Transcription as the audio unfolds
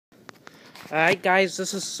Alright guys,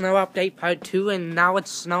 this is Snow Update Part 2, and now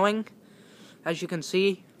it's snowing, as you can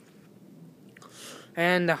see.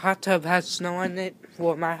 And the hot tub has snow in it,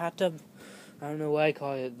 for my hot tub. I don't know why I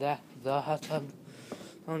call it that, the hot tub.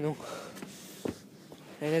 I don't know.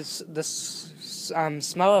 And it's, the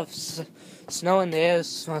smell of snow in the air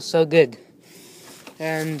smells so good.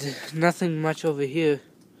 And nothing much over here.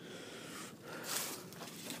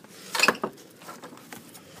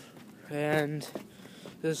 And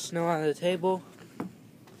there's snow on the table,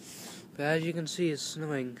 but as you can see, it's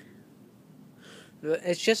snowing.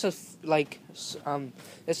 It's just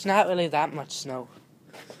it's not really that much snow,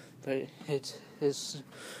 but it is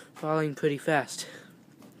falling pretty fast.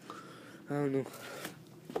 I don't know.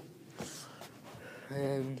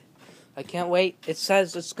 And I can't wait. It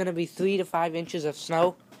says it's going to be 3 to 5 inches of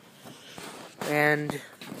snow, and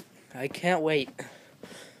I can't wait,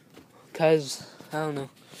 because, I don't know,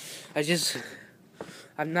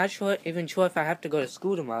 I'm not even sure if I have to go to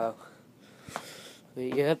school tomorrow.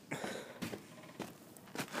 But yep.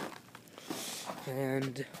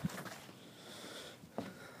 And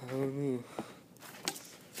I don't know.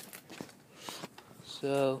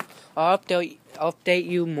 So I'll update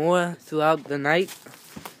you more throughout the night.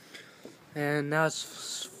 And now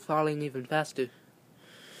it's falling even faster.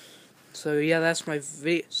 So yeah, that's my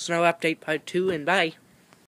snow update part 2, and bye.